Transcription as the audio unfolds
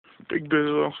Big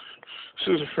Bizzle.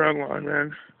 This is a front line,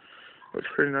 man. Looks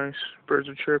pretty nice. Birds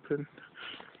are chirping.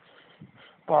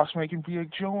 Boss making Big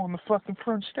Joe on the fucking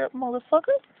front step,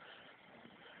 motherfucker.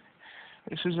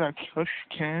 This is that Kush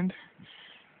canned.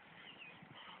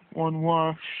 One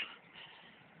wash.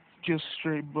 Just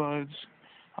straight buds.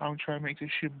 I'm trying to make this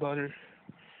shit butter.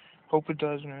 Hope it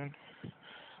does, man.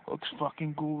 Looks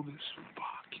fucking gold as fuck.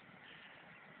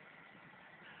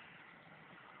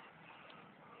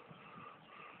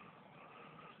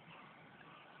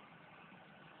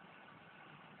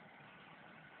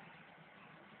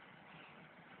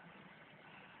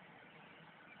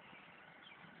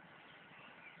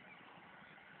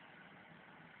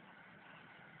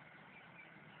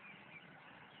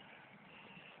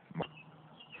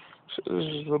 So this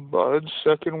is the buds,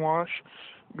 second wash.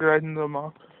 Grinding them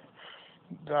up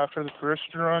after the first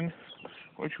run,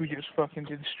 which we just fucking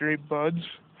did straight buds,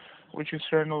 which is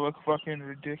starting to look fucking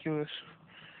ridiculous.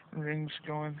 Rings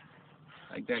going.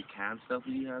 Like that canned stuff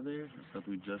we had there, the stuff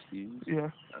we just used.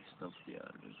 Yeah. That stuff, yeah,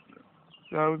 it is real.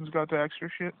 That one's got the extra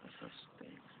shit. That stuff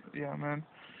stinks. Yeah, man.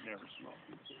 Never smoked.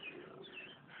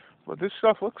 But this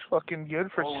stuff looks fucking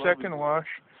good for second wash.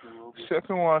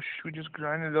 Second wash, we just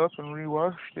grinded it up and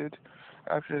re-washed it.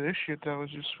 After this shit, that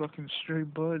was just fucking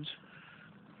straight buds.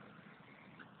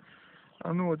 I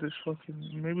don't know what this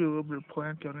fucking, maybe a little bit of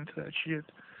plant got into that shit.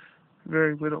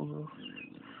 Very little though.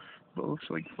 But it looks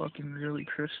like fucking really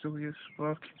crystally as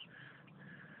fuck.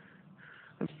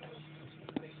 This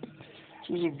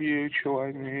is a BHO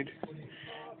I made.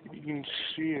 You can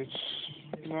see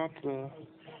it's not the,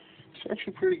 it's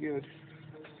actually pretty good.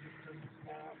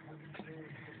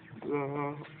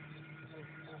 The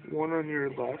one on your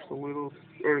left, a little,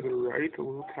 or the right, a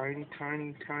little tiny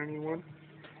one.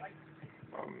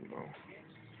 No.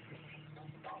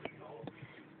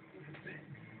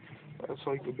 That's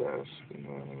like the best. And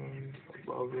then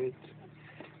above it,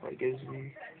 like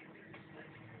Izzy.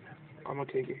 I'm gonna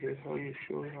take a hit. How you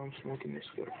show how I'm smoking this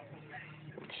stuff?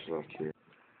 Let's suck here.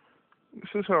 This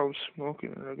is how I'm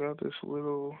smoking it. I got this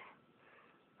little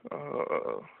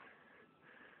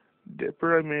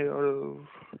dipper I made out of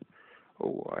a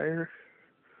wire.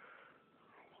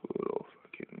 Little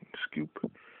fucking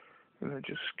scoop. And I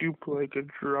just scoop like a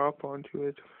drop onto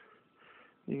it.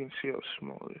 You can see how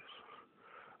small it is.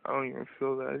 I don't even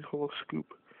feel that whole scoop.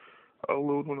 I'll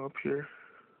load one up here.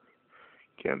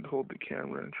 Can't hold the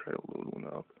camera and try to load one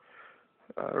up.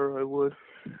 Or I would.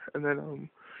 And then I'm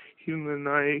heating the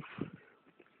knife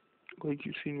like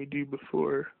you've seen me do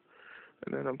before.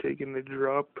 And then I'm taking the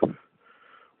drop,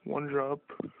 one drop,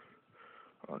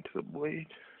 onto the blade,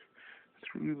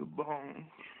 through the bone.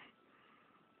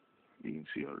 You can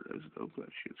see how rezzed up that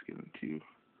shit's getting too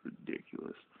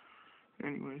ridiculous.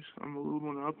 Anyways, I'm gonna load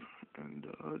one up and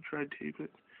try to tape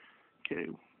it. Okay,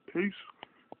 peace.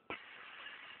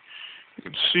 You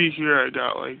can see here I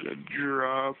got like a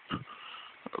drop,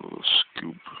 a little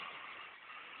scoop.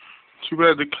 Too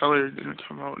bad the color didn't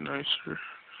come out nicer.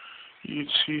 You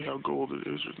can see how gold it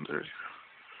is in there.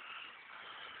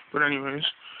 But anyways,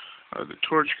 the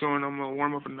torch going, I'm gonna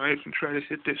warm up a knife and try to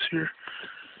hit this here.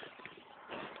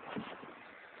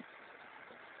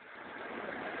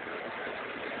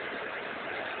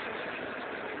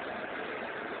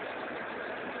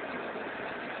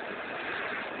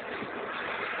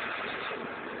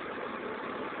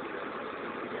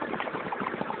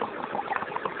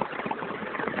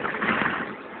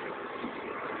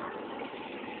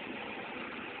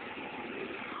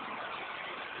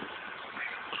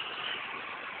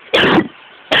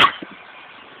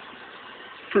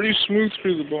 Pretty smooth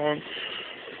through the bong.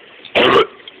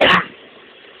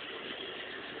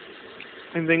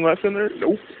 Anything left in there?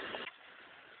 Nope.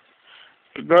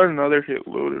 I got another hit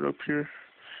loaded up here.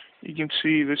 You can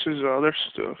see this is the other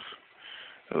stuff.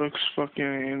 It looks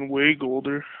fucking way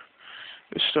golder.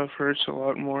 This stuff hurts a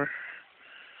lot more.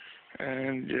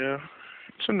 And yeah,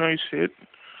 it's a nice hit.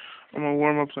 I'm gonna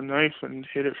warm up the knife and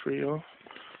hit it for y'all.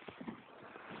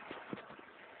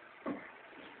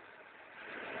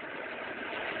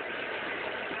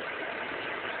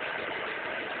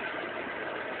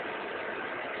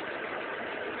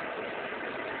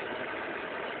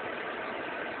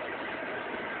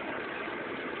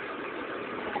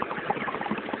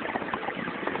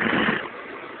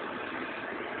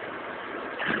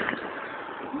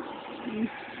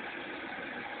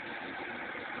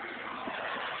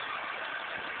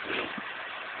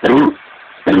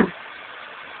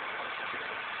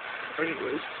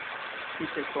 Anyways, piece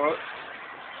of thought.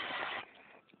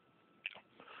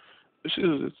 This is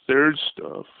the third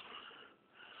stuff.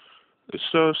 This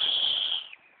stuff's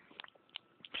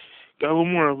got a little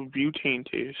more of a butane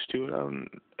taste to it.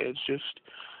 It's just,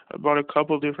 I bought a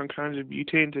couple different kinds of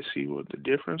butane to see what the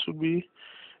difference would be,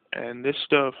 and this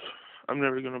stuff I'm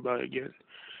never gonna buy again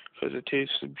because it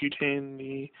tastes the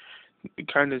butane,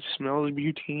 it kind of smells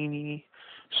butane-y.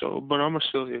 So, but I'm gonna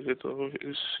still hit it though.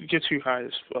 It gets you high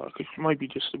as fuck. It might be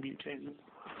just the butane.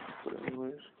 But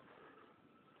anyways,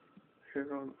 here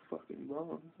on the fucking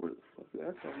bone. Where the fuck did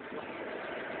that come from?